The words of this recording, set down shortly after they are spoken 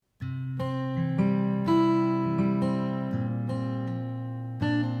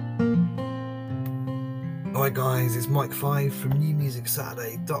Alright guys, it's Mike 5 from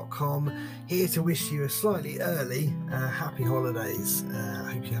newmusicsaturday.com here to wish you a slightly early happy holidays.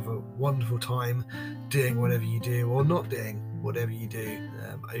 I hope you have a wonderful time doing whatever you do or not doing whatever you do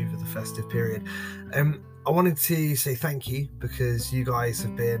over the festive period. I wanted to say thank you because you guys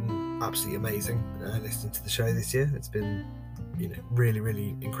have been absolutely amazing listening to the show this year. It's been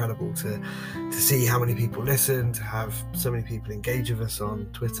really incredible to see how many people listen, to have so many people engage with us on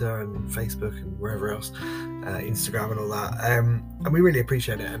Twitter and Facebook and wherever else, Instagram and all that, and we really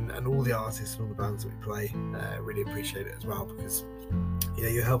appreciate it, and all the artists and all the bands that we play really appreciate it as well, because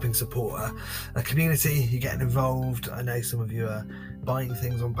you're helping support a community, you're getting involved. I know some of you are buying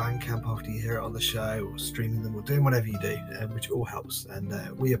things on Bandcamp after you hear it on the show, or streaming them, or doing whatever you do, which all helps, and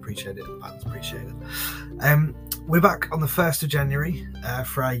we appreciate it, and the bands appreciate it. We're back on the 1st of January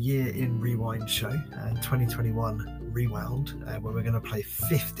for our Year in Rewind show, 2021 Rewound, where we're going to play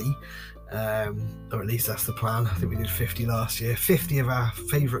 50, or at least that's the plan. I think we did 50 last year, 50 of our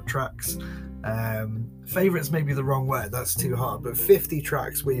favourite tracks. Favourites may be the wrong word, that's too hard, but 50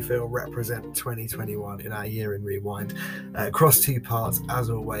 tracks we feel represent 2021 in our Year in Rewind, across two parts as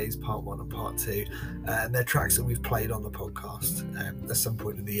always, part 1 and part 2, and they're tracks that we've played on the podcast at some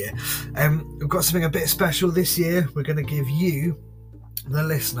point in the year. We've got something a bit special this year. We're going to give you, the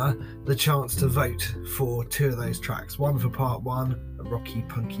listener, the chance to vote for 2 of those tracks, one for part 1, a rocky,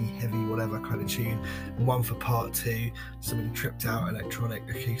 punky, heavy, whatever kind of tune, and one for part 2, something tripped out, electronic,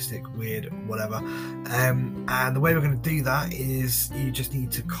 acoustic, weird, whatever. And the way we're going to do that is you just need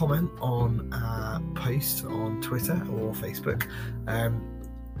to comment on our post on Twitter or Facebook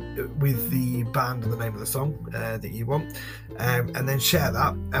with the band and the name of the song that you want, and then share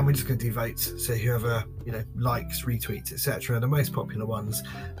that, and we're just going to do votes. So whoever likes, retweets, etc., the most popular ones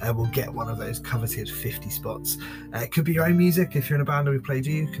will get one of those coveted 50 spots. It could be your own music if you're in a band and we played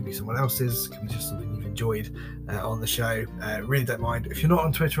you, it could be someone else's, it could be just something you've enjoyed on the show. Really don't mind. If you're not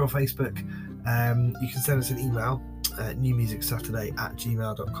on Twitter or Facebook, you can send us an email,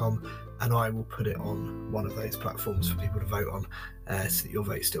 newmusicsaturday@gmail.com, and I will put it on one of those platforms for people to vote on, so that your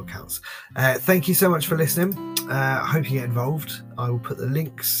vote still counts. Thank you so much for listening. I hope you get involved. I will put the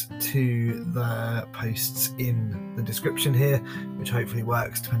links to the posts in the description here, which hopefully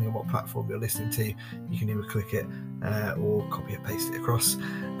works depending on what platform you're listening to. You can either click it or copy and paste it across.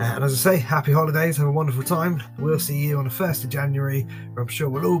 And as I say, happy holidays, have a wonderful time. We'll see you on the 1st of January, where I'm sure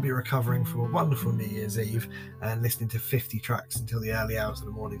we'll all be recovering from a wonderful New Year's Eve, and listening to 50 tracks until the early hours of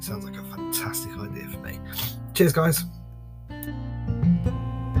the morning sounds like a fantastic idea for me. Cheers guys.